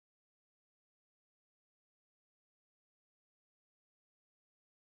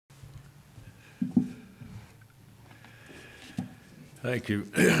Thank you,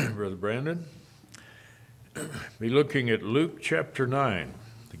 Brother Brandon. Be looking at Luke chapter 9,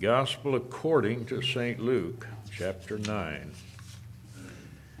 the Gospel according to St. Luke chapter 9.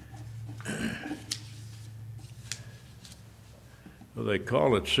 Well, they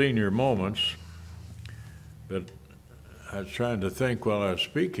call it senior moments, but I was trying to think while I was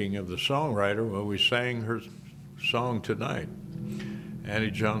speaking of the songwriter. Well, we sang her song tonight,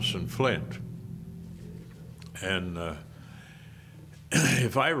 Annie Johnson Flint. And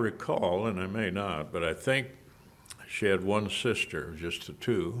if I recall, and I may not, but I think she had one sister, just the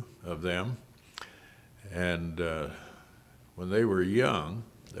two of them. And when they were young,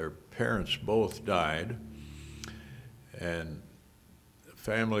 their parents both died, and a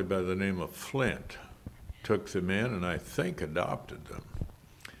family by the name of Flint took them in and I think adopted them.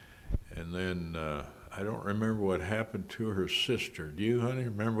 And then I don't remember what happened to her sister. Do you, honey,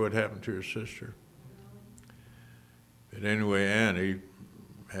 remember what happened to her sister? But anyway, Annie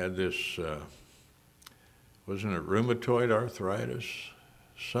had this, wasn't it rheumatoid arthritis?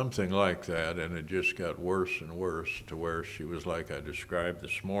 Something like that, and it just got worse and worse to where she was like I described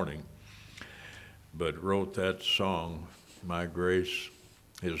this morning, but wrote that song, My Grace,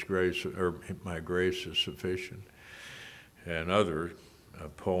 His Grace, or My Grace is Sufficient, and other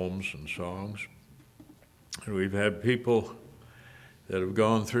poems and songs. And we've had people that have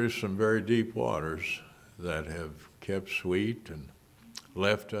gone through some very deep waters that have kept sweet and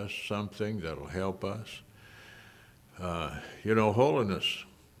left us something that'll help us. Holiness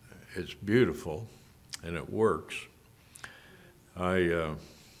is beautiful and it works. I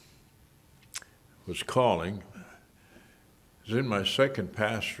was calling, I was in my second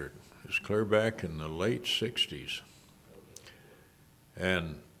pastorate. It was clear back in the late 60s.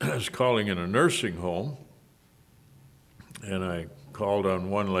 And I was calling in a nursing home, and I called on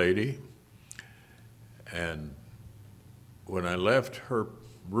one lady, and when I left her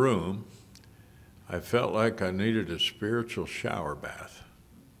room, I felt like I needed a spiritual shower bath.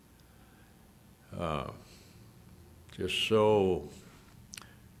 Just so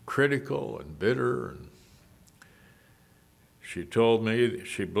critical and bitter. And she told me that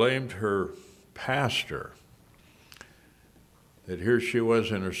she blamed her pastor, that here she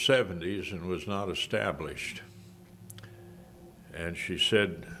was in her 70s and was not established. And she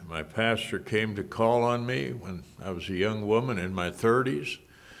said, my pastor came to call on me when I was a young woman in my 30s,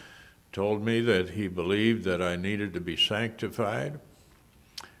 told me that he believed that I needed to be sanctified,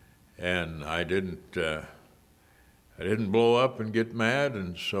 and I didn't blow up and get mad,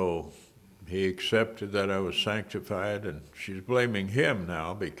 and so he accepted that I was sanctified, and she's blaming him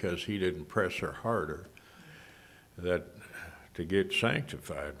now because he didn't press her harder to get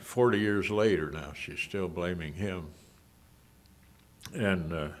sanctified. 40 years later now, she's still blaming him.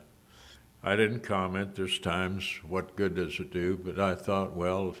 And I didn't comment. There's times, what good does it do? But I thought,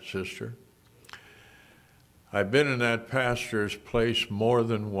 well, sister, I've been in that pastor's place more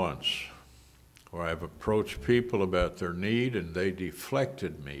than once, where I've approached people about their need and they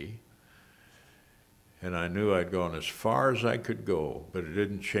deflected me, and I knew I'd gone as far as I could go, but it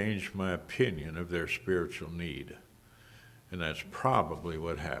didn't change my opinion of their spiritual need. And that's probably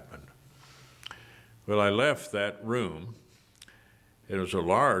what happened. Well, I left that room. It was a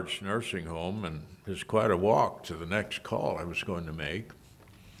large nursing home, and it was quite a walk to the next call I was going to make.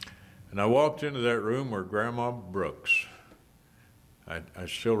 And I walked into that room where Grandma Brooks, I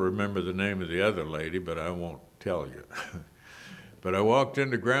still remember the name of the other lady, but I won't tell you. But I walked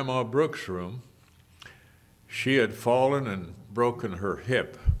into Grandma Brooks' room. She had fallen and broken her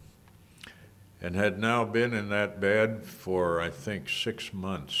hip and had now been in that bed for, I think, 6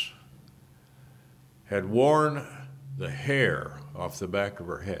 months. Had worn the hair off the back of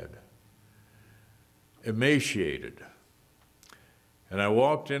her head, emaciated. And I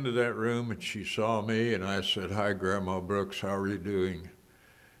walked into that room and she saw me and I said, hi, Grandma Brooks, how are you doing?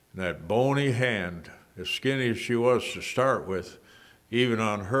 And that bony hand, as skinny as she was to start with, even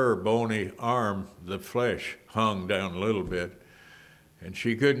on her bony arm, the flesh hung down a little bit. And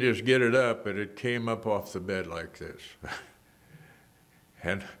she couldn't just get it up, but it came up off the bed like this.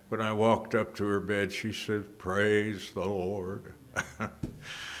 And when I walked up to her bed, she said, praise the Lord.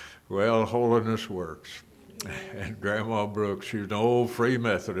 Well, holiness works. And Grandma Brooks, she was an old Free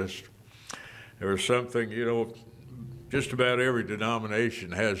Methodist. There was something, just about every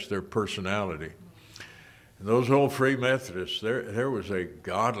denomination has their personality. And those old Free Methodists, there was a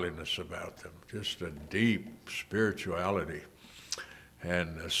godliness about them, just a deep spirituality.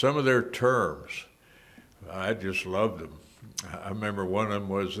 And some of their terms, I just loved them. I remember one of them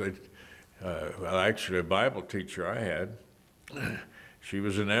was actually a Bible teacher I had. She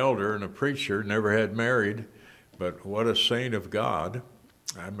was an elder and a preacher, never had married, But what a saint of God.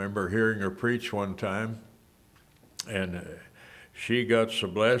 I remember hearing her preach one time, and she got so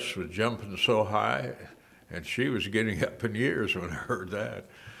blessed with jumping so high, and she was getting up in years when I heard that.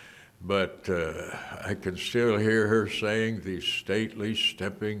 But I can still hear her saying the stately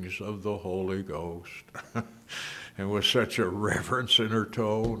steppings of the Holy Ghost, and with such a reverence in her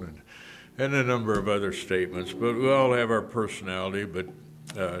tone, and a number of other statements. But we all have our personality, but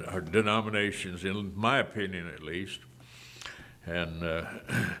our denominations, in my opinion at least. And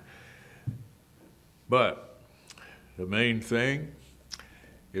but the main thing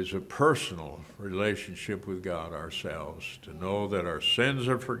is a personal relationship with God ourselves, to know that our sins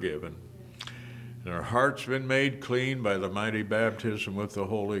are forgiven and our hearts been made clean by the mighty baptism with the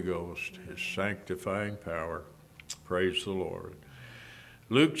Holy Ghost, his sanctifying power. Praise the Lord.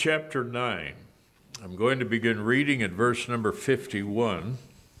 Luke chapter 9. I'm going to begin reading at verse number 51.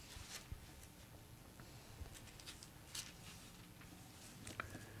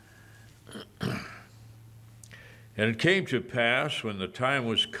 And it came to pass, when the time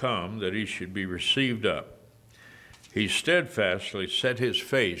was come that he should be received up, he steadfastly set his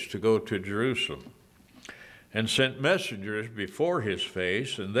face to go to Jerusalem, and sent messengers before his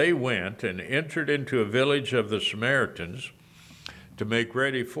face, and they went and entered into a village of the Samaritans to make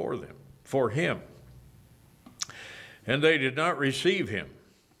ready for him. And they did not receive him,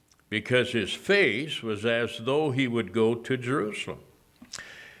 because his face was as though he would go to Jerusalem.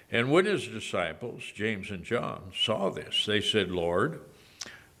 And when his disciples, James and John, saw this, they said, Lord,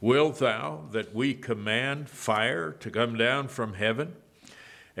 wilt thou that we command fire to come down from heaven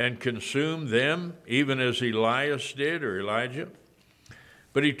and consume them, even as Elias did, or Elijah?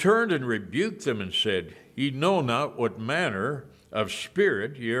 But he turned and rebuked them and said, Ye know not what manner of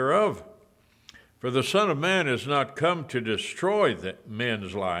spirit ye are of. For the Son of Man is not come to destroy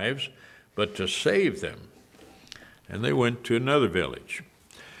men's lives, but to save them. And they went to another village.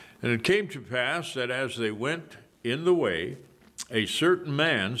 And it came to pass that as they went in the way, a certain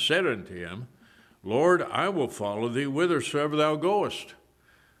man said unto him, Lord, I will follow thee whithersoever thou goest.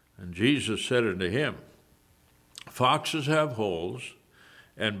 And Jesus said unto him, Foxes have holes,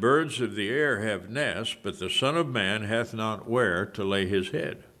 and birds of the air have nests, but the Son of Man hath not where to lay his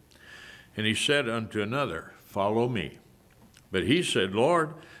head. And he said unto another, Follow me. But he said,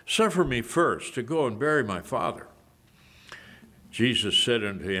 Lord, suffer me first to go and bury my father. Jesus said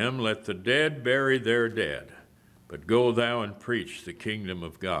unto him, Let the dead bury their dead, but go thou and preach the kingdom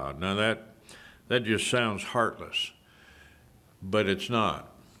of God. Now that just sounds heartless, but it's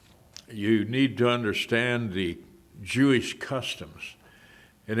not. You need to understand the Jewish customs,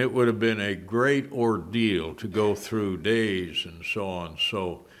 and it would have been a great ordeal to go through days and so on.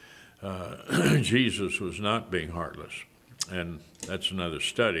 So Jesus was not being heartless, and that's another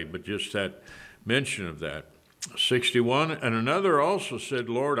study, but just that mention of that. 61, and another also said,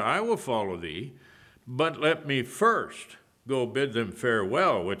 Lord, I will follow thee, but let me first go bid them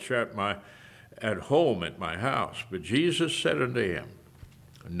farewell, which are at home at my house. But Jesus said unto him,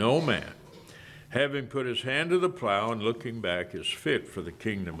 No man, having put his hand to the plow and looking back, is fit for the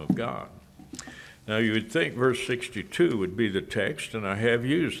kingdom of God. Now you would think verse 62 would be the text, and I have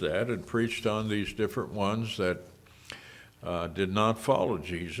used that and preached on these different ones that did not follow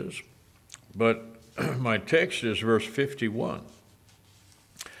Jesus. But my text is verse 51.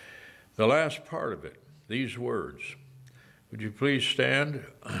 The last part of it, these words. Would you please stand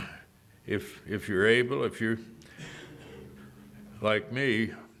if you're able? If you're like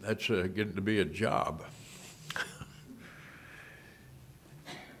me, that's getting to be a job.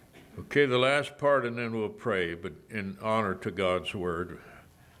 Okay, the last part, and then we'll pray, but in honor to God's word.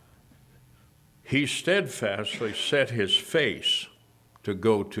 He steadfastly set his face to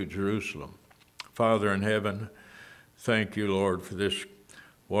go to Jerusalem. Father in heaven, thank you, Lord, for this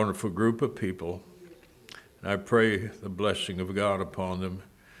wonderful group of people. And I pray the blessing of God upon them.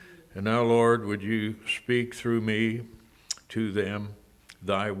 And now, Lord, would you speak through me to them,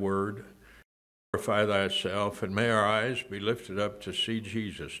 thy word. Glorify thyself, and may our eyes be lifted up to see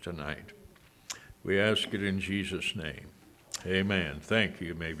Jesus tonight. We ask it in Jesus' name. Amen. Thank you.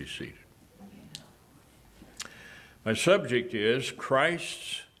 You may be seated. My subject is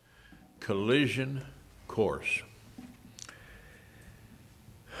Christ's collision course.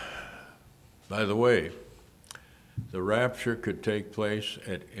 By the way, the rapture could take place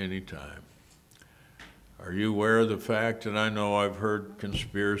at any time. Are you aware of the fact, and I know I've heard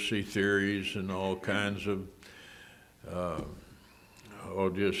conspiracy theories and all kinds of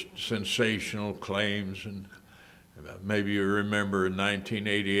just sensational claims, and maybe you remember in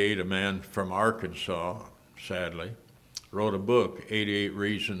 1988 a man from Arkansas, sadly, wrote a book, 88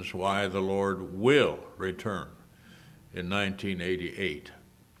 Reasons Why the Lord Will Return. in 1988.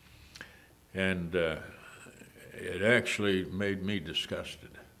 And it actually made me disgusted.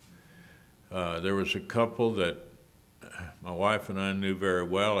 There was a couple that my wife and I knew very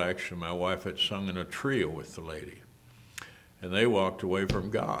well. Actually, my wife had sung in a trio with the lady. And they walked away from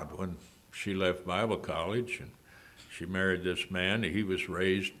God when she left Bible college, and she married this man. He was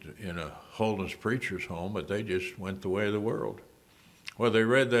raised in a holiness preacher's home, but they just went the way of the world. Well, they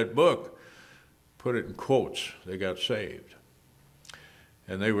read that book, put it in quotes, they got saved.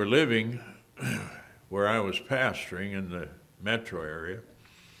 And they were living where I was pastoring in the metro area.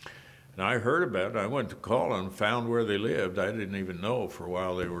 And I heard about it. I went to call them, found where they lived. I didn't even know for a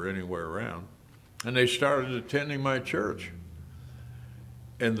while they were anywhere around. And they started attending my church.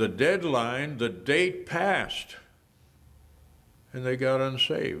 And the deadline, the date passed. And they got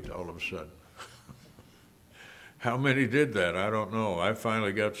unsaved all of a sudden. How many did that? I don't know. I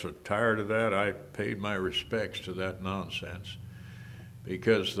finally got so tired of that, I paid my respects to that nonsense.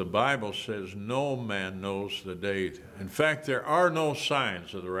 Because the Bible says no man knows the day. In fact, there are no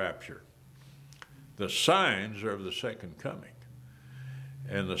signs of the rapture. The signs are of the second coming.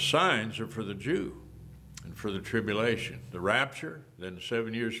 And the signs are for the Jew and for the tribulation. The rapture, then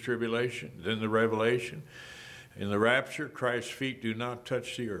 7 years tribulation, then the revelation. In the rapture, Christ's feet do not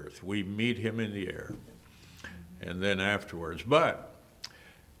touch the earth. We meet him in the air. And then afterwards. But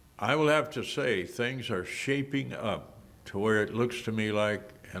I will have to say things are shaping up to where it looks to me like,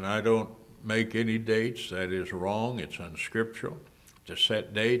 and I don't make any dates, that is wrong, it's unscriptural to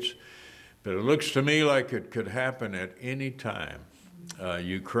set dates, but it looks to me like it could happen at any time.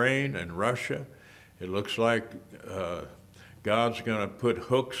 Ukraine and Russia, it looks like God's going to put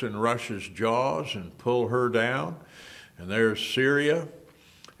hooks in Russia's jaws and pull her down. And there's Syria,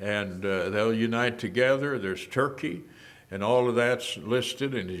 and they'll unite together. There's Turkey, and all of that's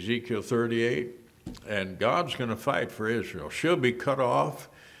listed in Ezekiel 38. And God's going to fight for Israel. She'll be cut off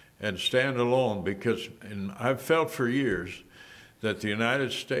and stand alone because, and I've felt for years that the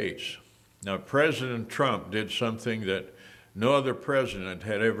United States, now President Trump did something that no other president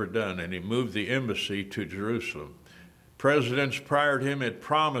had ever done, and he moved the embassy to Jerusalem. Presidents prior to him had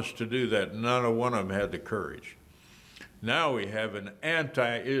promised to do that. None one of them had the courage. Now we have an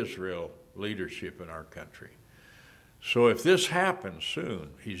anti-Israel leadership in our country. So if this happens soon,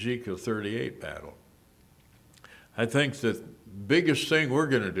 Ezekiel 38 battle, I think the biggest thing we're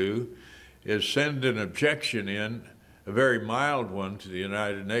going to do is send an objection in, a very mild one, to the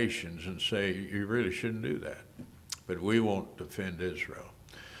United Nations and say, you really shouldn't do that. But we won't defend Israel.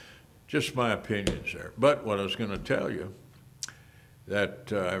 Just my opinions there. But what I was going to tell you,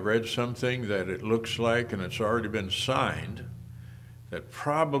 that I read something that it looks like, and it's already been signed, that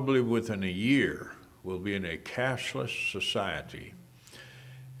probably within a year, we'll be in a cashless society,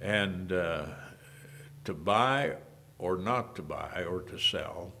 and to buy or not to buy or to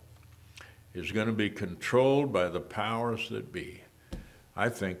sell is going to be controlled by the powers that be. I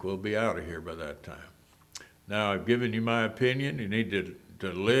think we'll be out of here by that time. Now, I've given you my opinion. You need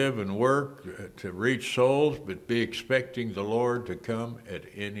to live and work to reach souls, but be expecting the Lord to come at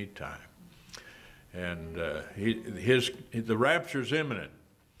any time. And the rapture's imminent.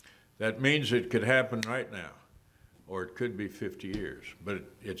 That means it could happen right now, or it could be 50 years, but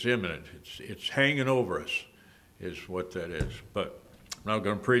it's imminent. It's hanging over us, is what that is. But I'm not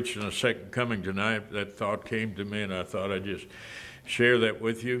going to preach in the second coming tonight. That thought came to me, and I thought I'd just share that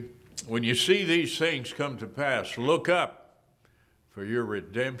with you. When you see these things come to pass, look up, for your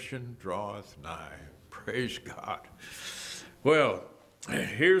redemption draweth nigh. Praise God. Well,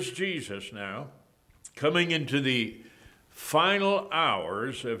 here's Jesus now, coming into the final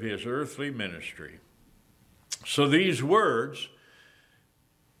hours of his earthly ministry. So these words,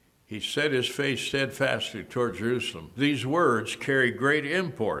 he set his face steadfastly toward Jerusalem. These words carry great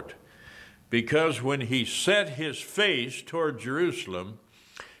import because when he set his face toward Jerusalem,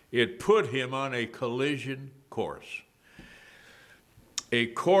 it put him on a collision course. A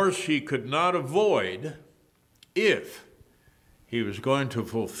course he could not avoid if he was going to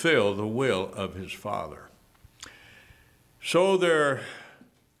fulfill the will of his Father. So there are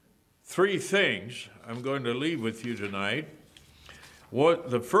three things I'm going to leave with you tonight.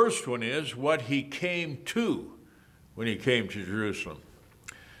 The first one is what he came to when he came to Jerusalem.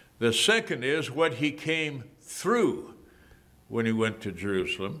 The second is what he came through when he went to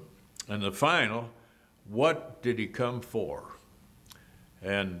Jerusalem. And the final, what did he come for?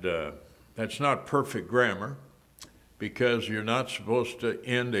 And that's not perfect grammar, because you're not supposed to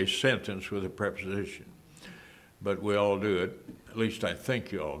end a sentence with a preposition. But we all do it. At least I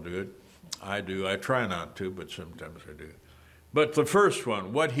think you all do it. I do. I try not to, but sometimes I do. But the first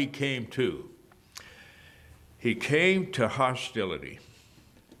one, what he came to. He came to hostility.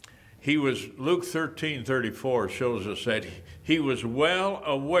 He was, Luke 13:34 shows us that he was well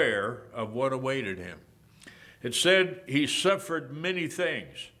aware of what awaited him. It said he suffered many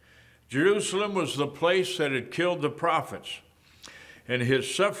things. Jerusalem was the place that had killed the prophets, and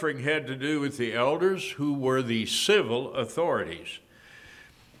his suffering had to do with the elders who were the civil authorities.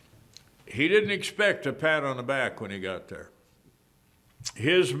 He didn't expect a pat on the back when he got there.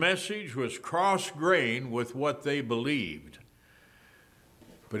 His message was cross-grained with what they believed.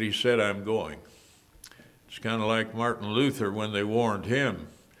 But he said, I'm going. It's kind of like Martin Luther when they warned him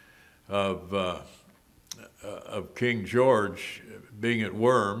of King George being at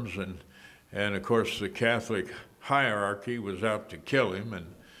Worms, and of course the Catholic hierarchy was out to kill him,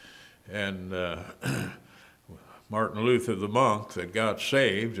 and Martin Luther the monk that got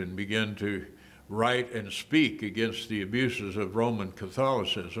saved and began to write and speak against the abuses of Roman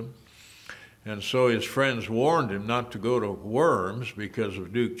Catholicism. And so his friends warned him not to go to Worms because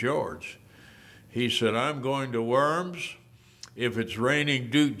of Duke George. He said, I'm going to Worms if it's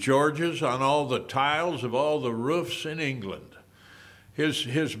raining Duke Georges on all the tiles of all the roofs in England.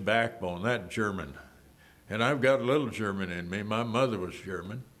 His backbone, that German. And I've got a little German in me. My mother was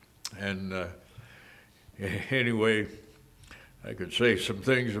German. And anyway, I could say some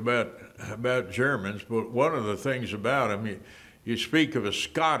things about Germans, but one of the things about them, you speak of a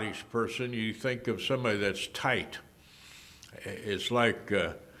Scottish person, you think of somebody that's tight. It's like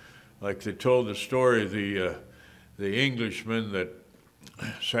they told the story of the Englishman that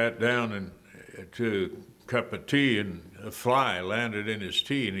sat down and to a cup of tea, and a fly landed in his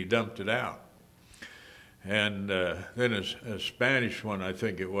tea and he dumped it out. And then a Spanish one, I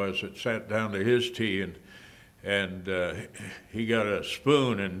think it was, that sat down to his tea, and he got a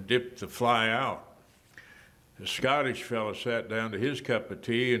spoon and dipped the fly out. The Scottish fellow sat down to his cup of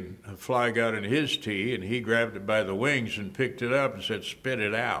tea, and a fly got in his tea, and he grabbed it by the wings and picked it up and said, spit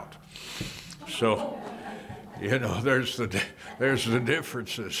it out. So, you know, there's the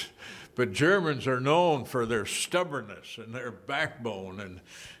differences. But Germans are known for their stubbornness and their backbone.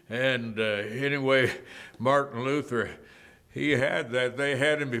 And anyway, Martin Luther, he had that. They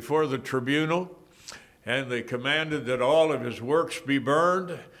had him before the tribunal, and they commanded that all of his works be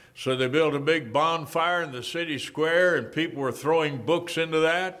burned. So they built a big bonfire in the city square, and people were throwing books into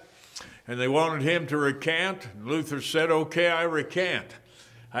that, and they wanted him to recant. Luther said, okay, I recant.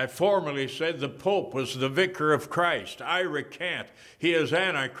 I formerly said the Pope was the vicar of Christ. I recant. He is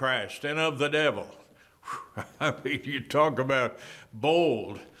Antichrist and of the devil. I mean, you talk about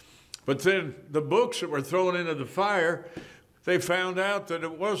bold. But then the books that were thrown into the fire, they found out that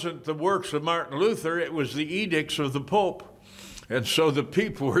it wasn't the works of Martin Luther, it was the edicts of the Pope. And so the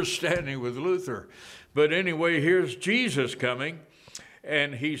people were standing with Luther. But anyway, here's Jesus coming,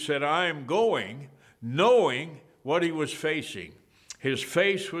 and he said, I am going, knowing what he was facing. His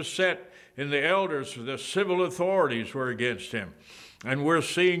face was set, and the elders, the civil authorities were against him. And we're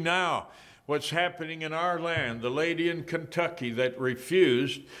seeing now what's happening in our land. The lady in Kentucky that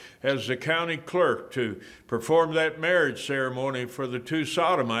refused, as the county clerk, to perform that marriage ceremony for the two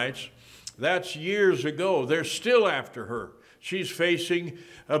sodomites, that's years ago. They're still after her. She's facing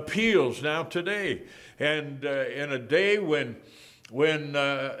appeals now today. And in a day when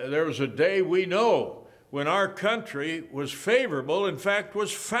there was a day we know when our country was favorable, in fact,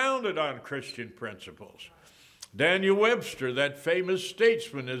 was founded on Christian principles. Daniel Webster, that famous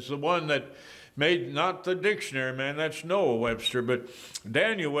statesman, is the one that made, not the dictionary man, that's Noah Webster, but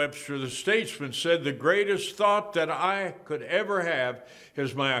Daniel Webster, the statesman, said, the greatest thought that I could ever have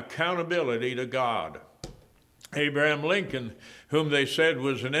is my accountability to God. Abraham Lincoln, whom they said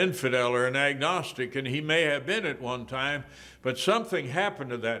was an infidel or an agnostic, and he may have been at one time, but something happened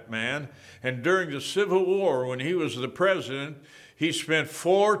to that man, and during the Civil War, when he was the president, he spent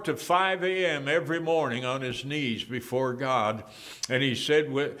 4 to 5 a.m. every morning on his knees before God, and he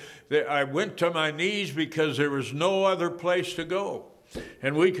said, I went to my knees because there was no other place to go.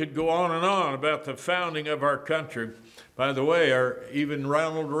 And we could go on and on about the founding of our country. By the way, even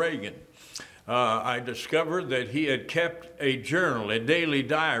Ronald Reagan, I discovered that he had kept a journal, a daily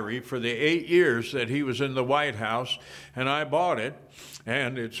diary, for the 8 years that he was in the White House, and I bought it,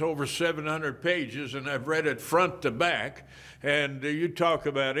 and it's over 700 pages, and I've read it front to back, and you talk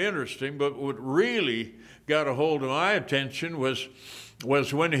about interesting, but what really got a hold of my attention was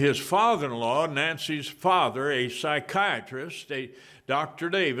when his father-in-law, Nancy's father, a psychiatrist, Dr.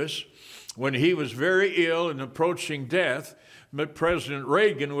 Davis, when he was very ill and approaching death, but President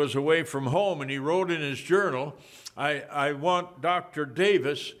Reagan was away from home, and he wrote in his journal, I want Dr.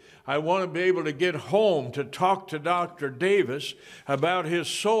 Davis, I want to be able to get home to talk to Dr. Davis about his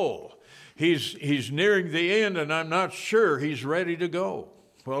soul. he's nearing the end, and I'm not sure he's ready to go.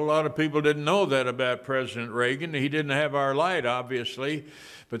 Well, a lot of people didn't know that about President Reagan. He didn't have our light, obviously.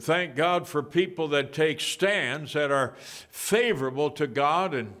 But thank God for people that take stands that are favorable to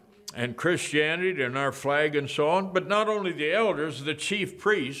God and Christianity and our flag and so on. But not only the elders, the chief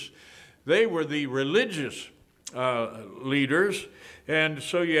priests, they were the religious leaders. And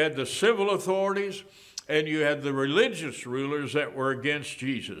so you had the civil authorities and you had the religious rulers that were against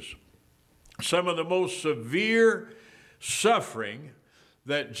Jesus. Some of the most severe suffering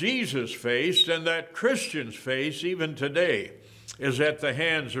that Jesus faced and that Christians face even today is at the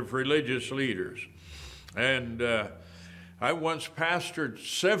hands of religious leaders. And I once pastored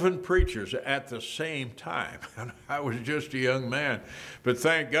 7 preachers at the same time. And I was just a young man. But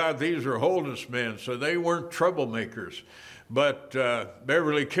thank God these were holiness men, so they weren't troublemakers. But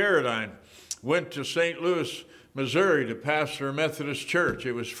Beverly Carradine went to St. Louis, Missouri to pastor a Methodist church.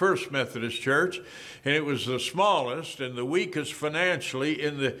 It was First Methodist Church, and it was the smallest and the weakest financially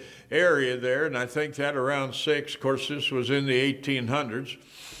in the area there, and I think that around 6. Of course, this was in the 1800s,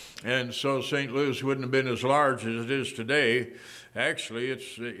 and so St. Louis wouldn't have been as large as it is today. Actually,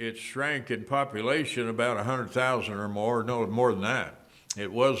 it shrank in population about 100,000 or more, no, more than that.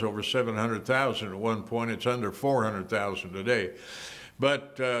 It was over 700,000 at one point. It's under 400,000 today.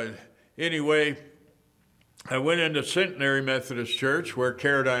 But anyway, I went into Centenary Methodist Church, where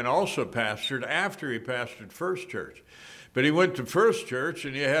Carradine also pastored after he pastored First Church. But he went to First Church,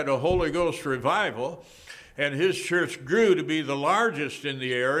 and he had a Holy Ghost revival, and his church grew to be the largest in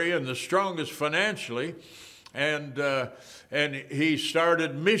the area and the strongest financially. And he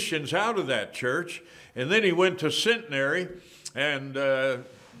started missions out of that church. And then he went to Centenary, and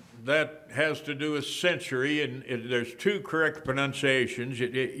that has to do with century, and there's 2 correct pronunciations.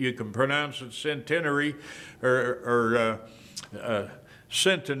 You can pronounce it centenary or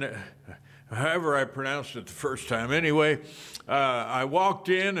centenary, however I pronounced it the first time. Anyway, I walked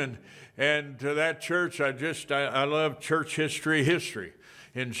in, and to that church, I love church history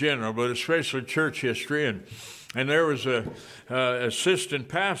in general, but especially church history. And there was a assistant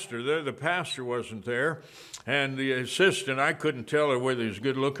pastor there. The pastor wasn't there. And the assistant, I couldn't tell whether he was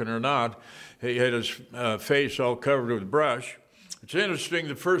good looking or not. He had his face all covered with brush. It's interesting,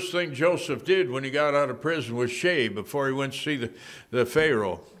 the first thing Joseph did when he got out of prison was shave before he went to see the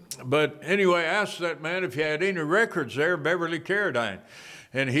Pharaoh. But anyway, I asked that man if he had any records there of Beverly Carradine.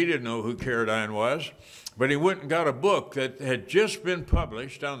 And he didn't know who Carradine was. But he went and got a book that had just been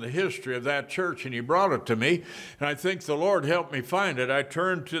published on the history of that church, and he brought it to me, and I think the Lord helped me find it. I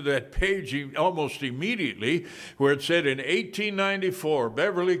turned to that page almost immediately where it said, in 1894,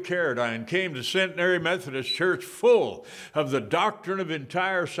 Beverly Carradine came to Centenary Methodist Church full of the doctrine of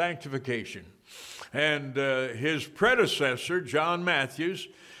entire sanctification. And his predecessor, John Matthews,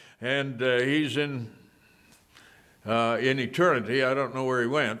 and he's in eternity. I don't know where he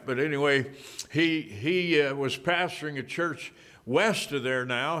went, but anyway, he was pastoring a church west of there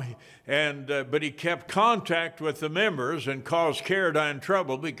now, and but he kept contact with the members and caused Carradine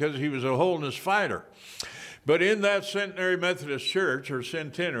trouble because he was a holiness fighter. But in that Centenary Methodist Church, or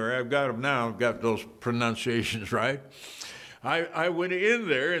Centenary, I've got them now, I've got those pronunciations right. I went in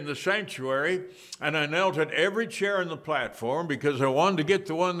there in the sanctuary, and I knelt at every chair on the platform because I wanted to get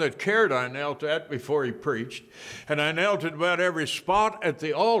the one that Carradine knelt at before he preached. And I knelt at about every spot at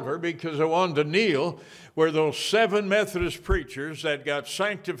the altar because I wanted to kneel where those 7 Methodist preachers that got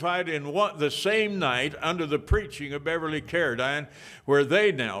sanctified in the same night under the preaching of Beverly Carradine, where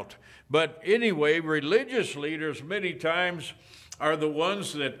they knelt. But anyway, religious leaders many times are the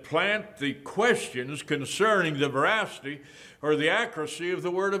ones that plant the questions concerning the veracity or the accuracy of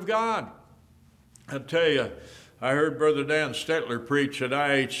the Word of God. I tell you, I heard Brother Dan Stetler preach at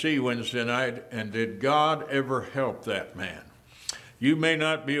IHC Wednesday night, and did God ever help that man? You may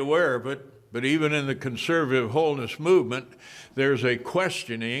not be aware of it, but even in the conservative holiness movement, there's a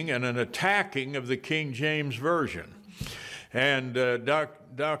questioning and an attacking of the King James Version. And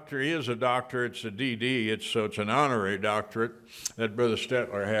doctor, he is a doctor, it's a DD, so it's an honorary doctorate that Brother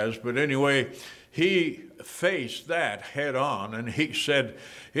Stetler has. But anyway, he faced that head on, and he said,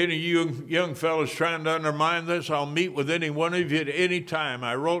 any young fellows trying to undermine this, I'll meet with any one of you at any time.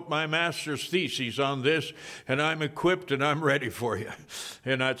 I wrote my master's thesis on this, and I'm equipped and I'm ready for you.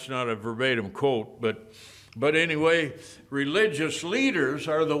 And that's not a verbatim quote, but anyway, religious leaders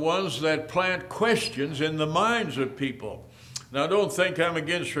are the ones that plant questions in the minds of people. Now, don't think I'm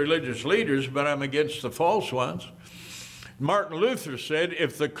against religious leaders, but I'm against the false ones. Martin Luther said,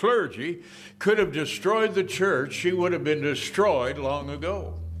 if the clergy could have destroyed the church, she would have been destroyed long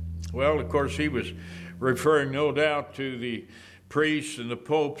ago. Well, of course, he was referring, no doubt, to the priests and the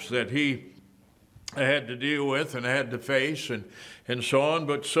popes that he had to deal with and had to face and so on.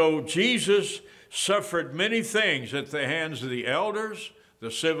 But so Jesus suffered many things at the hands of the elders,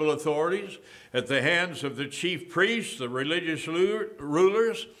 the civil authorities, at the hands of the chief priests, the religious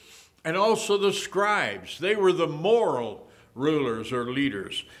rulers, and also the scribes. They were the moral rulers or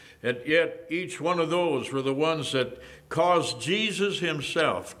leaders. And yet each one of those were the ones that caused Jesus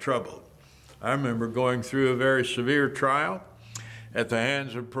himself trouble. I remember going through a very severe trial at the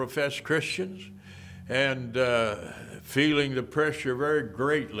hands of professed Christians and feeling the pressure very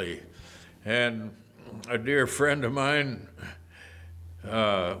greatly. And a dear friend of mine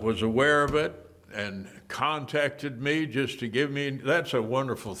was aware of it and contacted me just to give me, that's a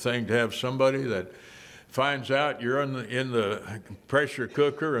wonderful thing to have somebody that finds out you're in the pressure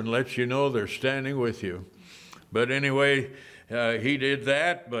cooker and lets you know they're standing with you. But anyway, he did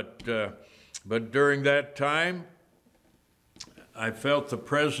that, but during that time, I felt the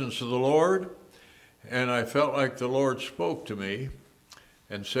presence of the Lord, and I felt like the Lord spoke to me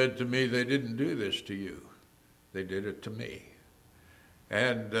and said to me, they didn't do this to you. They did it to me.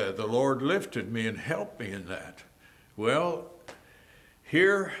 And the Lord lifted me and helped me in that. Well,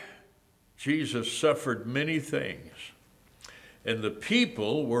 here Jesus suffered many things, and the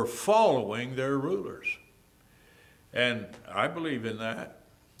people were following their rulers. And I believe in that.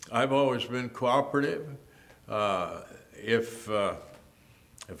 I've always been cooperative. If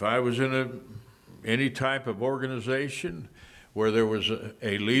I was in any type of organization where there was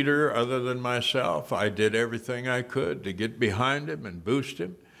a leader other than myself, I did everything I could to get behind him and boost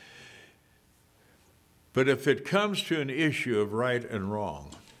him. But if it comes to an issue of right and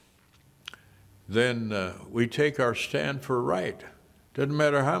wrong, then we take our stand for right. Doesn't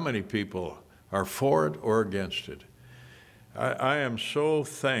matter how many people are for it or against it. I am so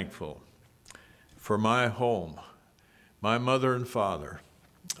thankful for my home, my mother and father.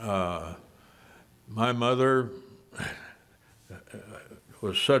 My mother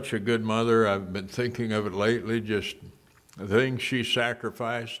was such a good mother. I've been thinking of it lately, just the things she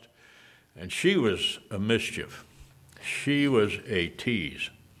sacrificed. And she was a mischief. She was a tease.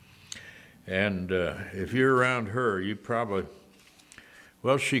 And if you're around her, you probably,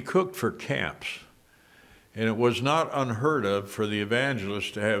 well, she cooked for camps. And it was not unheard of for the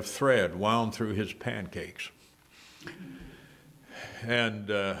evangelist to have thread wound through his pancakes. And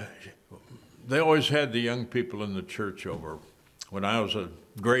they always had the young people in the church over. When I was a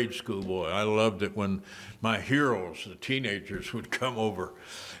grade school boy, I loved it when my heroes, the teenagers, would come over.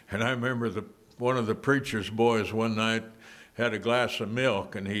 And I remember one of the preacher's boys one night had a glass of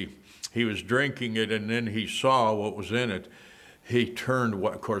milk, and he was drinking it, and then he saw what was in it. He turned,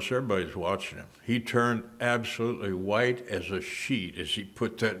 of course, everybody's watching him. He turned absolutely white as a sheet as he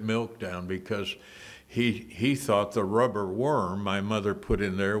put that milk down, because he thought the rubber worm my mother put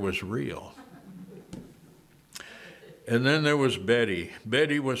in there was real. And then there was Betty.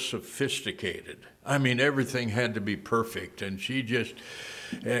 Betty was sophisticated. I mean, everything had to be perfect, and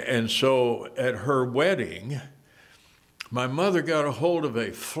and so at her wedding, my mother got a hold of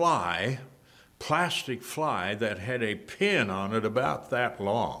a fly, plastic fly that had a pin on it about that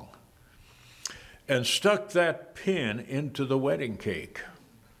long, and stuck that pin into the wedding cake.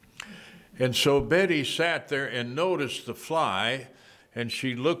 And so Betty sat there and noticed the fly, and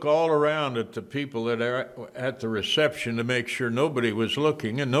she'd look all around at the people that are at the reception to make sure nobody was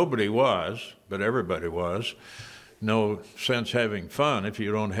looking, and nobody was, but everybody was. No sense having fun if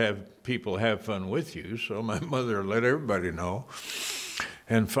you don't have people have fun with you, so my mother let everybody know.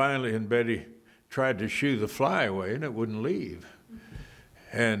 And finally, Betty tried to shoo the fly away, and it wouldn't leave.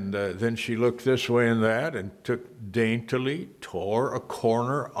 And then she looked this way and that and daintily tore a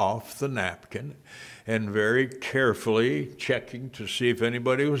corner off the napkin, and very carefully checking to see if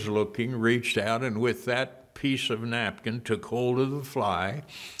anybody was looking, reached out and with that piece of napkin took hold of the fly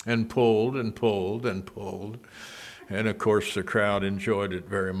and pulled and pulled and pulled. And of course the crowd enjoyed it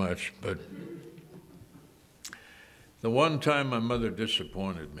very much. But the one time my mother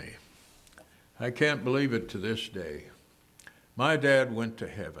disappointed me, I can't believe it to this day. My dad went to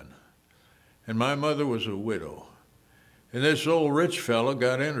heaven, and my mother was a widow. And this old rich fellow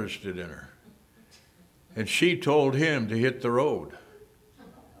got interested in her. And she told him to hit the road.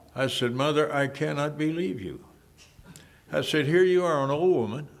 I said, Mother, I cannot believe you. I said, here you are, an old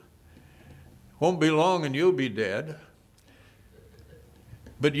woman. Won't be long and you'll be dead.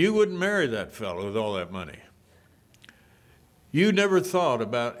 But you wouldn't marry that fellow with all that money. You never thought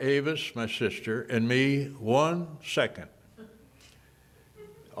about Avis, my sister, and me 1 second.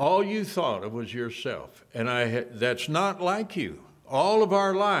 All you thought of was yourself. And that's not like you. All of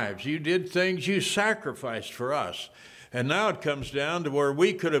our lives, you did things, you sacrificed for us. And now it comes down to where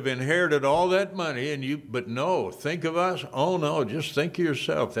we could have inherited all that money, but no, think of us. Oh no, just think of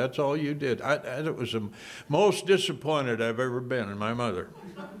yourself. That's all you did. It was the most disappointed I've ever been in my mother.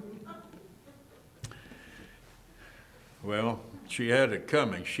 Well, she had it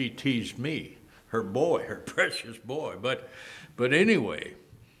coming. She teased me, her boy, her precious boy. But anyway,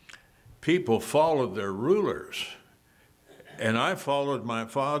 people followed their rulers. And I followed my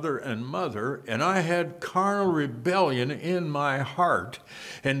father and mother, and I had carnal rebellion in my heart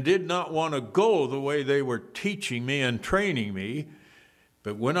and did not want to go the way they were teaching me and training me.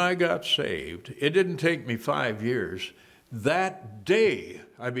 But when I got saved, it didn't take me 5 years. That day,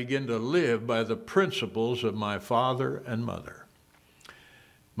 I began to live by the principles of my father and mother.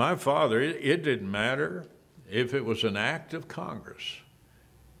 My father, it didn't matter if it was an act of Congress.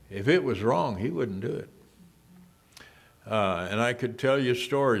 If it was wrong, he wouldn't do it. And I could tell you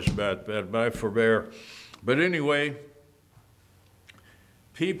stories about that, but I forbear. But anyway,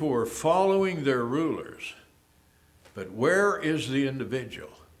 people were following their rulers. But where is the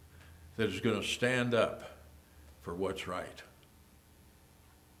individual that is going to stand up for what's right?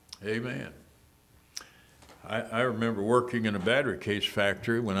 Amen. I remember working in a battery case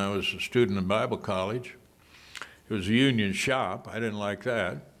factory when I was a student in Bible college. It was a union shop. I didn't like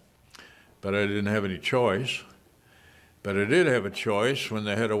that, but I didn't have any choice. But I did have a choice when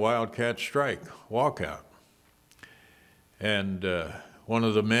they had a wildcat strike, walkout. And one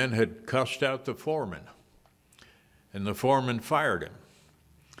of the men had cussed out the foreman, and the foreman fired him.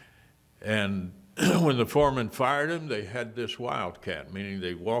 And when the foreman fired him, they had this wildcat, meaning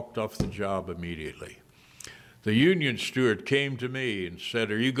they walked off the job immediately. The union steward came to me and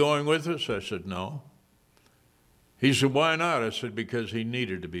said, "Are you going with us?" I said, "No." He said, "Why not?" I said, "Because he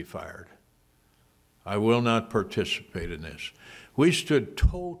needed to be fired. I will not participate in this." We stood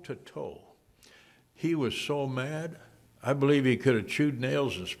toe to toe. He was so mad, I believe he could have chewed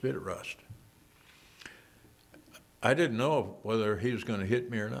nails and spit rust. I didn't know whether he was going to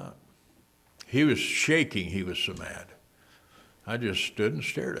hit me or not. He was shaking, he was so mad. I just stood and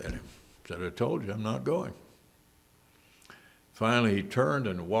stared at him. Said, "I told you I'm not going." Finally, he turned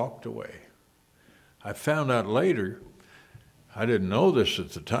and walked away. I found out later, I didn't know this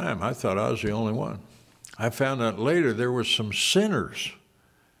at the time. I thought I was the only one. I found out later there were some sinners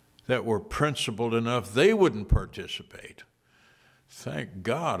that were principled enough they wouldn't participate. Thank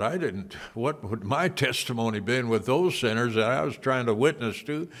God I didn't. What would my testimony been with those sinners that I was trying to witness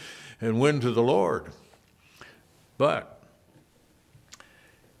to and win to the Lord? But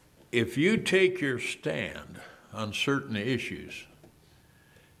if you take your stand on certain issues,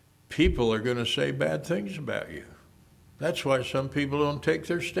 people are going to say bad things about you. That's why some people don't take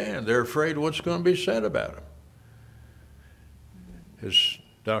their stand. They're afraid of what's going to be said about them. As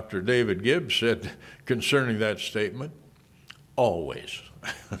Dr. David Gibbs said concerning that statement, always.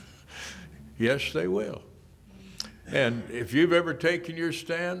 Yes, they will. And if you've ever taken your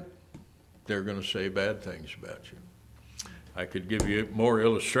stand, they're going to say bad things about you. I could give you more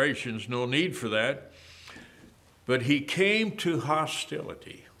illustrations, no need for that. But he came to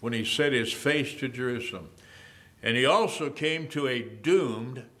hostility when he set his face to Jerusalem. And he also came to a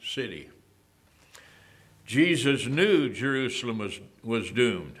doomed city. Jesus knew Jerusalem was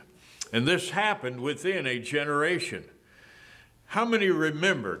doomed. And this happened within a generation. How many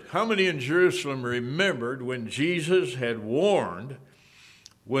remembered? How many in Jerusalem remembered when Jesus had warned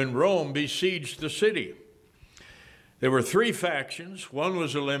when Rome besieged the city? There were 3 factions. One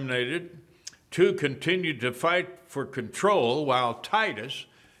was eliminated. 2 continued to fight for control while Titus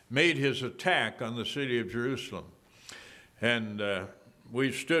made his attack on the city of Jerusalem. And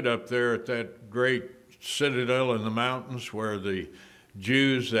we stood up there at that great citadel in the mountains where the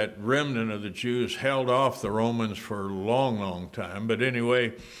Jews, that remnant of the Jews, held off the Romans for a long, long time. But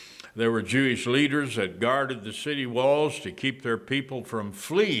anyway, there were Jewish leaders that guarded the city walls to keep their people from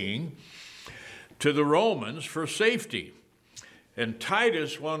fleeing to the Romans for safety. And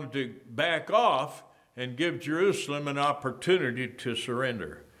Titus wanted to back off and give Jerusalem an opportunity to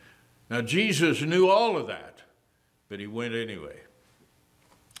surrender. Now, Jesus knew all of that, but he went anyway.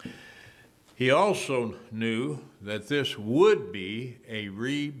 He also knew that this would be a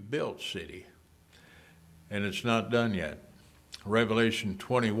rebuilt city, and it's not done yet. Revelation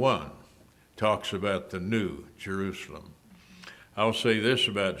 21 talks about the new Jerusalem. I'll say this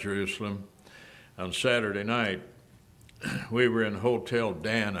about Jerusalem. On Saturday night, we were in Hotel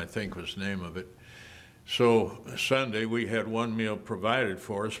Dan, I think was the name of it. So Sunday, we had one meal provided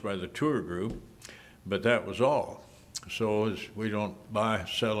for us by the tour group, but that was all. So as we don't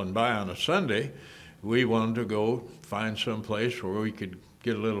sell and buy on a Sunday, we wanted to go find some place where we could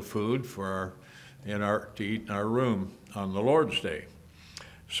get a little food for to eat in our room on the Lord's Day.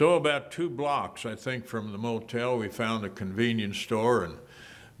 So about 2 blocks, I think, from the motel, we found a convenience store and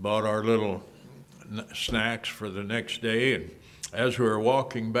bought our little snacks for the next day. And as we were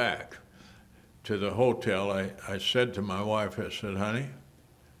walking back to the hotel, I said to my wife, I said, honey,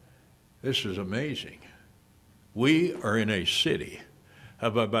 this is amazing. We are in a city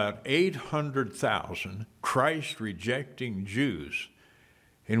of about 800,000 Christ-rejecting Jews,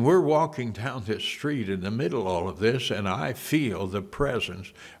 and we're walking down this street in the middle of all of this, and I feel the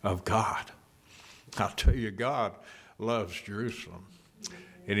presence of God. I'll tell you, God loves Jerusalem,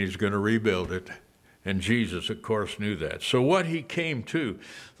 and he's going to rebuild it. And Jesus, of course, knew that. So what he came to,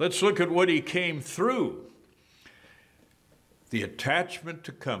 let's look at what he came through. The attachment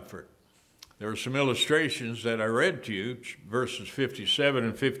to comfort. There are some illustrations that I read to you, verses 57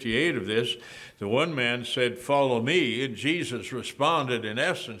 and 58 of this. The one man said, follow me, and Jesus responded in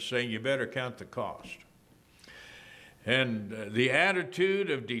essence saying, you better count the cost. And the attitude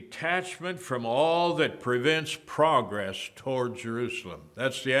of detachment from all that prevents progress toward Jerusalem.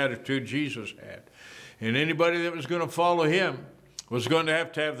 That's the attitude Jesus had. And anybody that was going to follow him was going to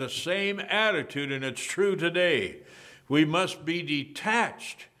have the same attitude, and it's true today. We must be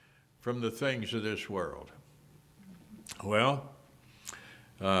detached from the things of this world. Well,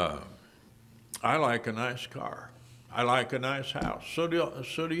 I like a nice car. I like a nice house. So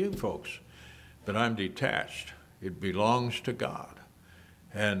do you folks. But I'm detached. It belongs to God.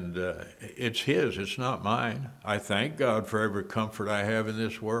 And it's his, it's not mine. I thank God for every comfort I have in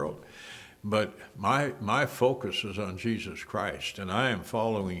this world. But my focus is on Jesus Christ, and I am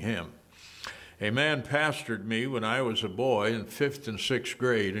following him. A man pastored me when I was a boy in 5th and 6th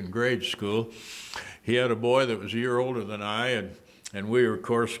grade in grade school. He had a boy that was a year older than I, and we were, of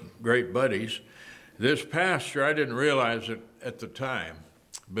course, great buddies. This pastor, I didn't realize it at the time,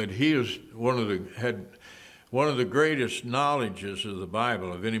 but he was had one of the greatest knowledges of the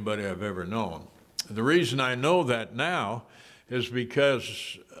Bible of anybody I've ever known. The reason I know that now is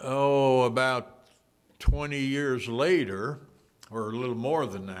because, about 20 years later, or a little more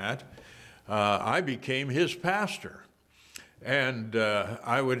than that, I became his pastor. And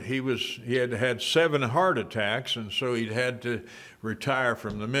he had had 7 heart attacks, and so he'd had to retire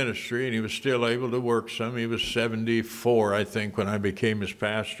from the ministry, and he was still able to work some. He was 74, I think, when I became his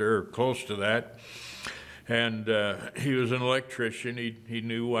pastor, or close to that. And he was an electrician. He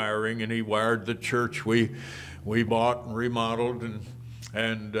knew wiring, and he wired the church we bought and remodeled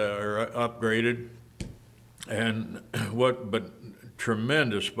and upgraded. But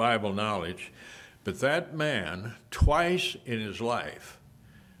tremendous Bible knowledge. But that man, twice in his life,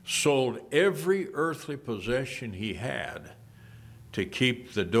 sold every earthly possession he had to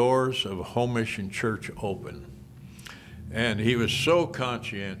keep the doors of a home mission church open. And he was so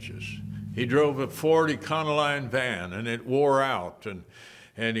conscientious. He drove a Ford Econoline van, and it wore out,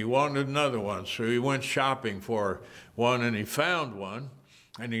 and he wanted another one. So he went shopping for one, and he found one,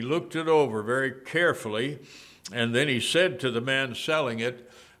 and he looked it over very carefully. And then he said to the man selling it,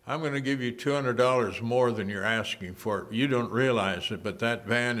 I'm going to give you $200 more than you're asking for it. You don't realize it, but that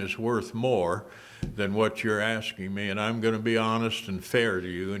van is worth more than what you're asking me, and I'm going to be honest and fair to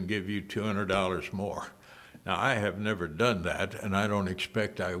you and give you $200 more. Now, I have never done that, and I don't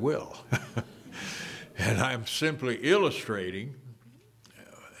expect I will. And I'm simply illustrating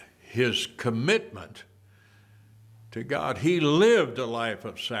his commitment to God. He lived a life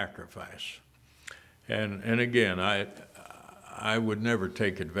of sacrifice. And again, I would never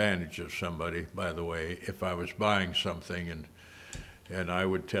take advantage of somebody, by the way, if I was buying something, and I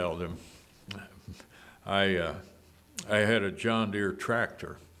would tell them. I had a John Deere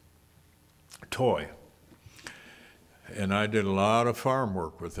tractor, toy, and I did a lot of farm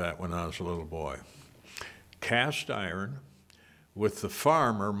work with that when I was a little boy. Cast iron with the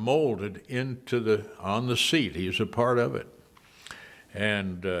farmer molded on the seat. He was a part of it.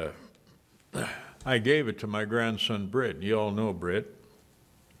 And I gave it to my grandson, Britt. You all know Britt.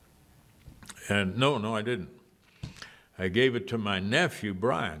 And no, I didn't. I gave it to my nephew,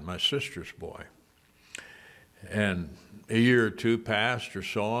 Brian, my sister's boy. And a year or two passed or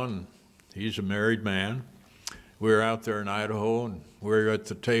so on. He's a married man. We were out there in Idaho, and we were at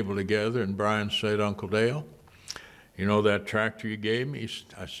the table together, and Brian said, Uncle Dale, you know that tractor you gave me?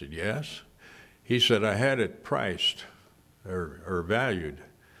 I said, yes. He said, I had it priced or valued.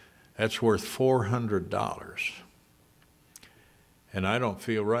 That's worth $400. And I don't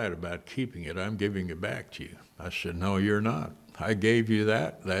feel right about keeping it. I'm giving it back to you. I said, no, you're not. I gave you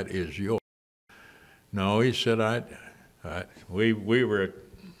that. That is yours. No, he said, we were,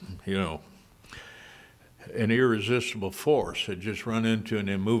 an irresistible force had just run into an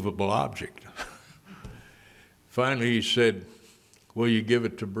immovable object. Finally, he said, will you give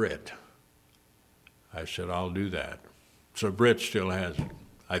it to Britt? I said, I'll do that. So Britt still has it,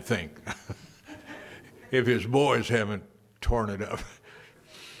 I think, if his boys haven't torn it up.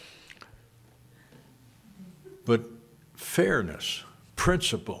 But fairness,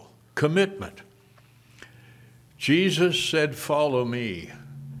 principle, commitment. Jesus said, follow me.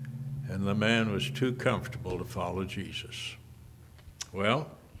 And the man was too comfortable to follow Jesus.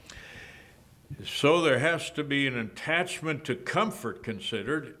 Well, so there has to be an attachment to comfort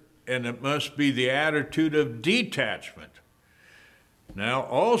considered, and it must be the attitude of detachment. Now,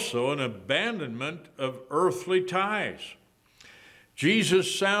 also an abandonment of earthly ties.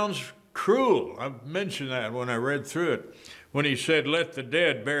 Jesus sounds cruel. I've mentioned that when I read through it. When he said, let the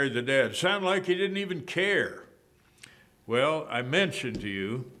dead bury the dead. Sounded like he didn't even care. Well, I mentioned to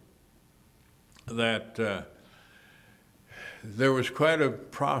you that there was quite a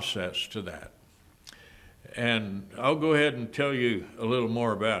process to that. And I'll go ahead and tell you a little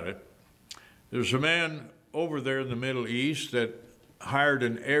more about it. There's a man over there in the Middle East that hired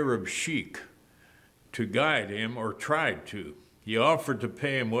an Arab sheik to guide him, or tried to. He offered to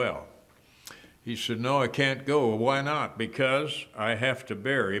pay him well. He said, no, I can't go. Well, why not? Because I have to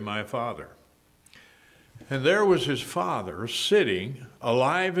bury my father. And there was his father sitting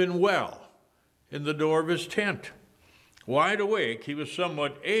alive and well in the door of his tent, wide awake. He was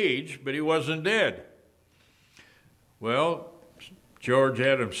somewhat aged, but he wasn't dead. Well, George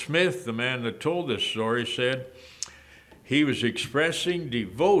Adam Smith, the man that told this story, said he was expressing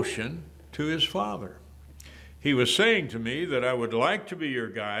devotion to his father. He was saying to me that I would like to be your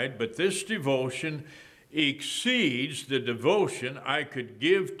guide, but this devotion exceeds the devotion I could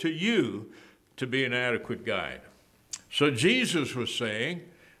give to you to be an adequate guide. So Jesus was saying,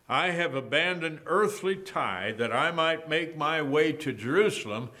 I have abandoned earthly tie that I might make my way to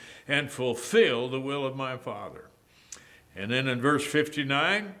Jerusalem and fulfill the will of my Father. And then in verse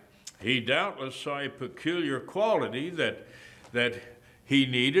 59, he doubtless saw a peculiar quality that he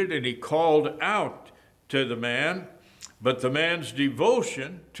needed, and he called out to the man, but the man's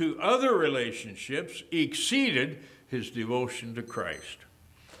devotion to other relationships exceeded his devotion to Christ.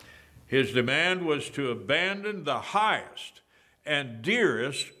 His demand was to abandon the highest and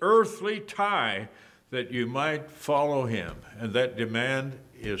dearest earthly tie that you might follow him. And that demand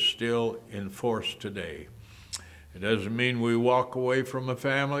is still in force today. It doesn't mean we walk away from a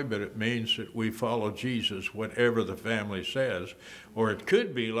family, but it means that we follow Jesus, whatever the family says. Or it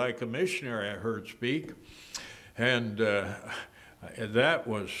could be like a missionary I heard speak. And that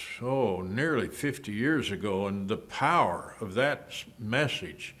was, nearly 50 years ago. And the power of that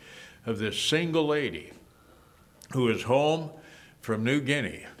message of this single lady who is home from New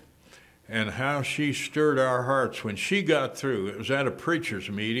Guinea, and how she stirred our hearts when she got through. It was at a preacher's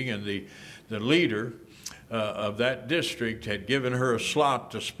meeting, and the leader of that district had given her a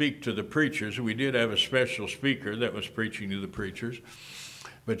slot to speak to the preachers. We did have a special speaker that was preaching to the preachers,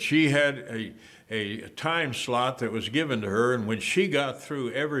 but she had a time slot that was given to her, and when she got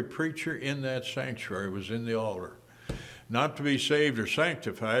through, every preacher in that sanctuary was in the altar. Not to be saved or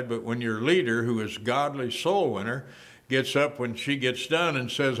sanctified, but when your leader, who is godly soul winner, gets up when she gets done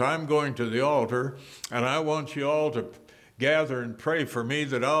and says, I'm going to the altar, and I want you all to gather and pray for me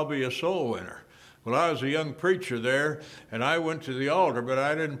that I'll be a soul winner. Well, I was a young preacher there, and I went to the altar, but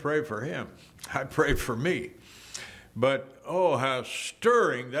I didn't pray for him. I prayed for me. But, how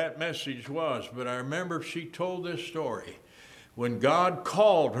stirring that message was. But I remember she told this story. When God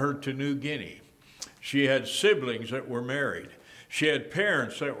called her to New Guinea, she had siblings that were married. She had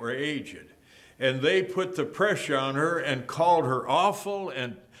parents that were aged. And they put the pressure on her and called her awful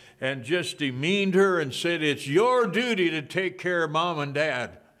and just demeaned her and said, it's your duty to take care of mom and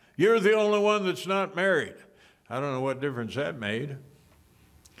dad. You're the only one that's not married. I don't know what difference that made.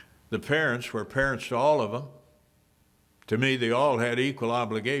 The parents were parents to all of them. To me, they all had equal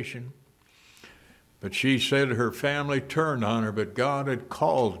obligation. But she said her family turned on her, but God had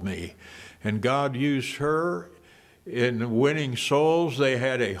called me. And God used her in winning souls. They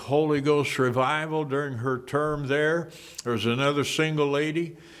had a Holy Ghost revival during her term there. There was another single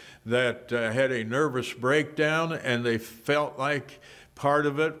lady that had a nervous breakdown, and they felt like part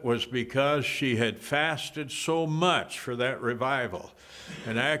of it was because she had fasted so much for that revival.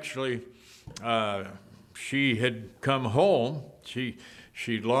 And actually, she had come home. She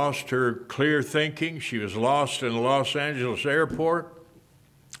lost her clear thinking. She was lost in the Los Angeles airport.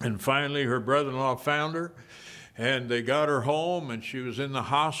 And finally, her brother-in-law found her, and they got her home, and she was in the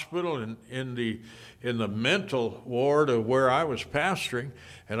hospital and in the mental ward of where I was pastoring.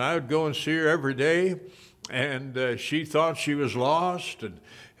 And I would go and see her every day, and she thought she was lost,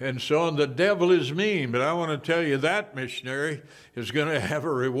 And so on, the devil is mean, but I want to tell you that missionary is going to have a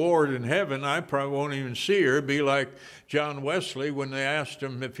reward in heaven. I probably won't even see her. It'd be like John Wesley when they asked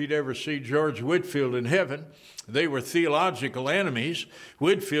him if he'd ever see George Whitefield in heaven. They were theological enemies.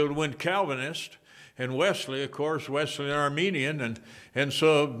 Whitefield went Calvinist, and Wesley, of course, Wesleyan Arminian, and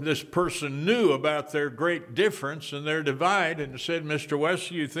so this person knew about their great difference and their divide and said, Mr.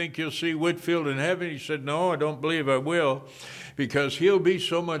 Wesley, you think you'll see Whitefield in heaven? He said, no, I don't believe I will, because he'll be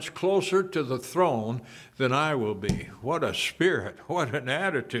so much closer to the throne than I will be. What a spirit, what an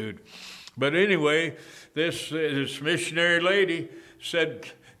attitude. But anyway, this missionary lady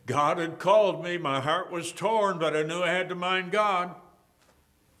said, God had called me. My heart was torn, but I knew I had to mind God.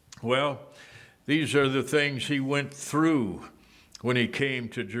 Well, these are the things he went through when he came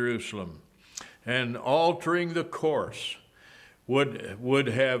to Jerusalem. And altering the course would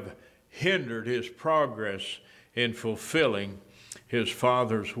have hindered his progress in fulfilling his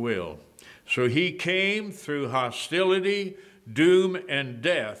Father's will. So he came through hostility, doom, and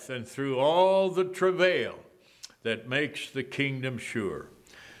death, and through all the travail that makes the kingdom sure.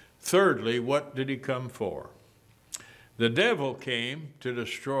 Thirdly, what did he come for? The devil came to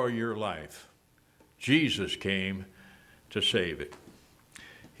destroy your life. Jesus came to save it.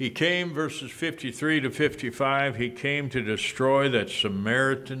 He came, verses 53 to 55, he came to destroy that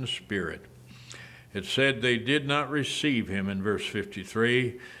Samaritan spirit. It said they did not receive him in verse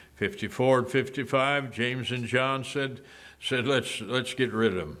 53. 54 and 55, James and John said let's get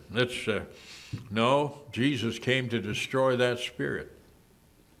rid of him. No, Jesus came to destroy that spirit.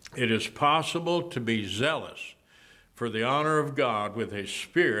 It is possible to be zealous for the honor of God with a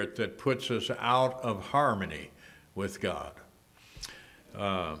spirit that puts us out of harmony with God.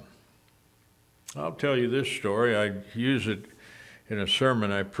 I'll tell you this story. I use it in a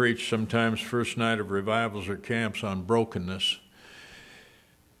sermon I preach sometimes first night of revivals or camps on brokenness.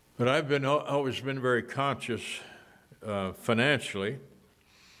 But I've always been very conscious financially,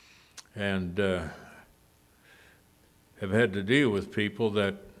 and have had to deal with people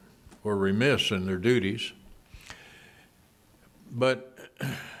that were remiss in their duties. But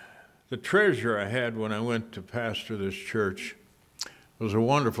the treasure I had when I went to pastor this church was a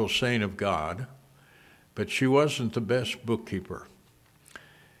wonderful saint of God, but she wasn't the best bookkeeper.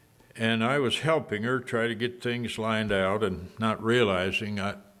 And I was helping her try to get things lined out and not realizing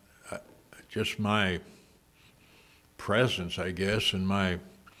just my presence, I guess, and my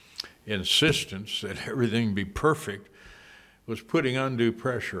insistence that everything be perfect was putting undue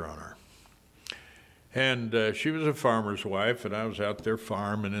pressure on her. And she was a farmer's wife, and I was out there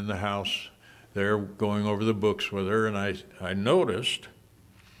farming in the house there going over the books with her, and I noticed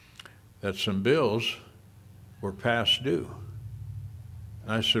that some bills were past due.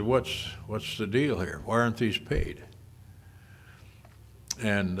 And I said, what's the deal here? Why aren't these paid?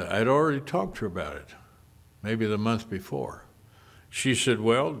 And I'd already talked to her about it, maybe the month before. She said,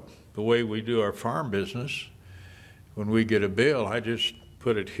 well, the way we do our farm business, when we get a bill, I just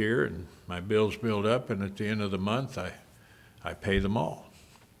put it here and my bills build up, and at the end of the month, I pay them all.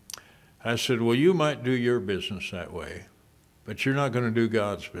 I said, well, you might do your business that way, but you're not going to do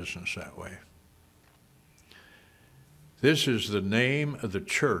God's business that way. This is the name of the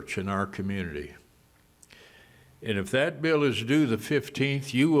church in our community. And if that bill is due the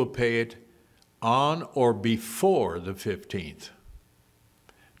 15th, you will pay it on or before the 15th.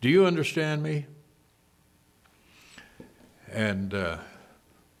 Do you understand me? And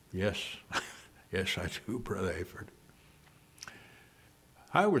yes, yes, I do, Brother Hayford.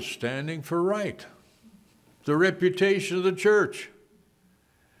 I was standing for right, the reputation of the church.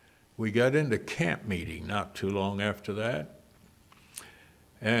 We got into camp meeting not too long after that,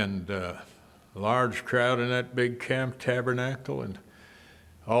 and a large crowd in that big camp tabernacle and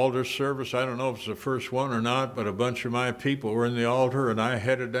altar service. I don't know if it's the first one or not, but a bunch of my people were in the altar, and I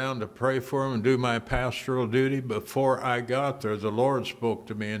headed down to pray for them and do my pastoral duty. Before I got there, the Lord spoke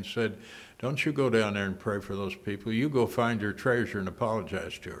to me and said, don't you go down there and pray for those people. You go find your treasure and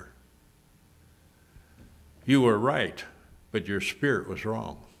apologize to her. You were right, but your spirit was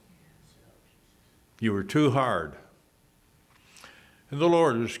wrong. You were too hard. And the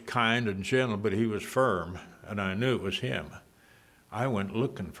Lord was kind and gentle, but he was firm, and I knew it was him. I went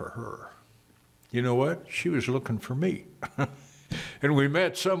looking for her. You know what? She was looking for me. And we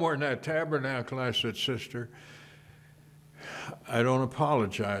met somewhere in that tabernacle. I said, Sister, I don't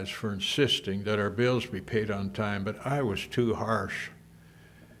apologize for insisting that our bills be paid on time, but I was too harsh.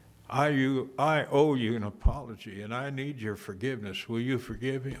 I owe you an apology, and I need your forgiveness. Will you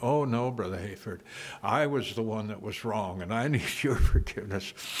forgive me? Oh, no, Brother Hayford. I was the one that was wrong, and I need your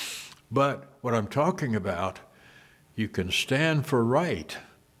forgiveness. But what I'm talking about, you can stand for right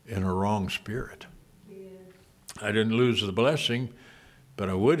in a wrong spirit. I didn't lose the blessing, but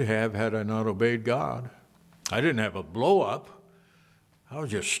I would have had I not obeyed God. I didn't have a blow up. I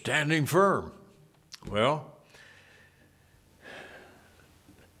was just standing firm. Well,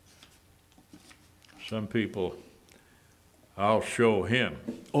 some people, I'll show him.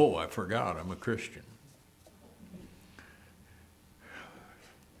 Oh, I forgot, I'm a Christian.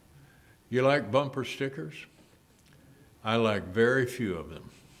 You like bumper stickers? I like very few of them.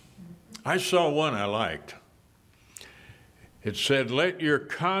 I saw one I liked. It said, "Let your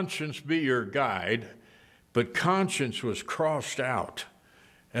conscience be your guide," but conscience was crossed out.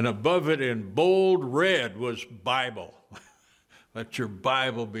 And above it in bold red was Bible. Let your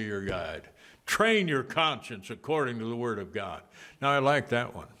Bible be your guide. Train your conscience according to the Word of God. Now, I like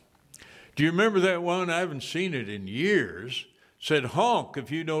that one. Do you remember that one? I haven't seen it in years. It said, "Honk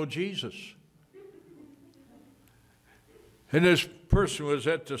if you know Jesus." And this person was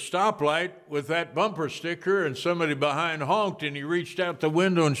at the stoplight with that bumper sticker, and somebody behind honked, and he reached out the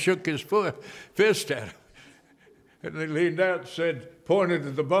window and shook his fist at him. And they leaned out and said, pointed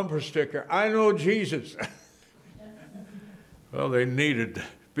to the bumper sticker, "I know Jesus." Well, they needed to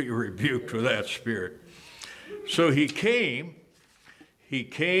be rebuked with that spirit. So he came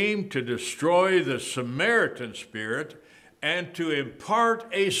to destroy the Samaritan spirit and to impart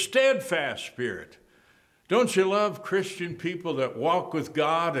a steadfast spirit. Don't you love Christian people that walk with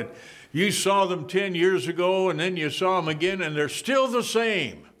God, and you saw them 10 years ago and then you saw them again and they're still the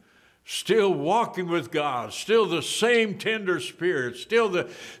same, still walking with God, still the same tender spirit, still the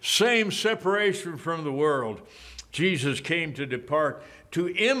same separation from the world. Jesus came to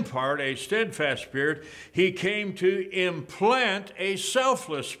impart a steadfast spirit. He came to implant a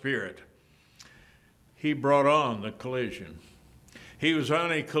selfless spirit. He brought on the collision. He was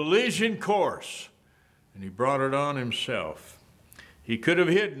on a collision course, and he brought it on himself. He could have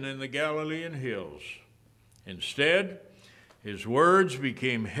hidden in the Galilean hills. Instead, his words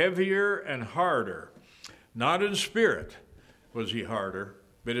became heavier and harder. Not in spirit was he harder,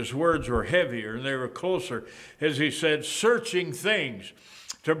 but his words were heavier and they were closer, as he said, searching things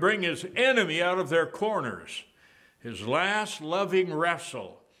to bring his enemy out of their corners. His last loving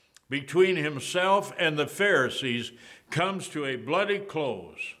wrestle between himself and the Pharisees comes to a bloody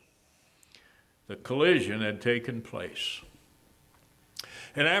close. The collision had taken place.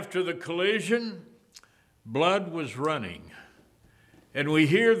 And after the collision, blood was running. And we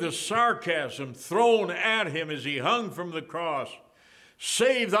hear the sarcasm thrown at him as he hung from the cross.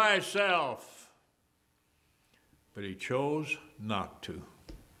 "Save thyself." But he chose not to.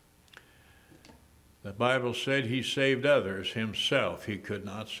 The Bible said he saved others. Himself he could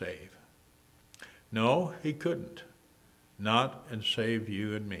not save. No, he couldn't. Not and save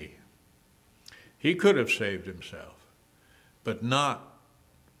you and me. He could have saved himself, but not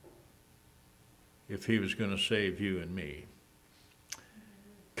if he was going to save you and me.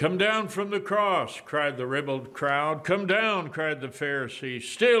 "Come down from the cross," cried the ribald crowd. "Come down," cried the Pharisees.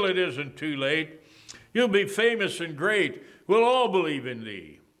 "Still it isn't too late. You'll be famous and great. We'll all believe in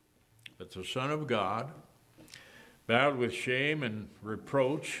thee." But the Son of God, bowed with shame and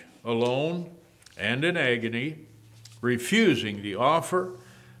reproach, alone and in agony, refusing the offer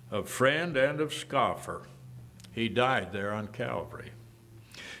of friend and of scoffer, he died there on Calvary.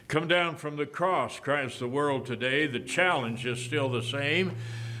 Come down from the cross, cries the world today. The challenge is still the same.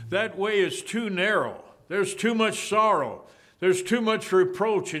 That way is too narrow. There's too much sorrow. There's too much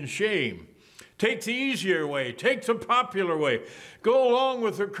reproach and shame. Take the easier way. Take the popular way. Go along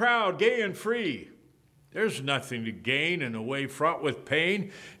with the crowd, gay and free. There's nothing to gain in a way fraught with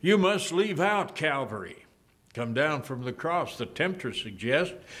pain. You must leave out Calvary. Come down from the cross, the tempter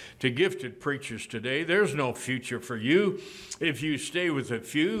suggests to gifted preachers today. There's no future for you if you stay with a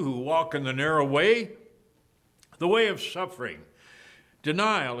few who walk in the narrow way. The way of suffering,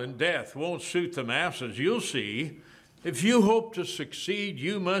 denial, and death won't suit the masses. You'll see. If you hope to succeed,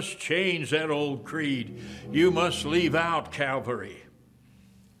 you must change that old creed. You must leave out Calvary.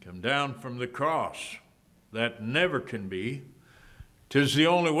 Come down from the cross. That never can be. 'Tis the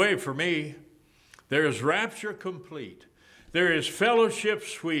only way for me. There is rapture complete. There is fellowship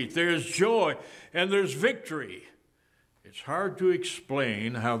sweet. There is joy, and there's victory. It's hard to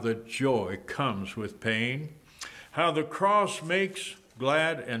explain how the joy comes with pain, how the cross makes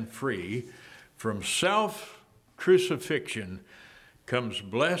glad and free. From self-crucifixion comes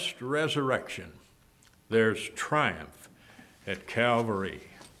blessed resurrection. There's triumph at Calvary.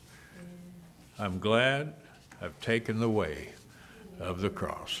 I'm glad I've taken the way of the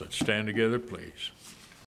cross. Let's stand together, please.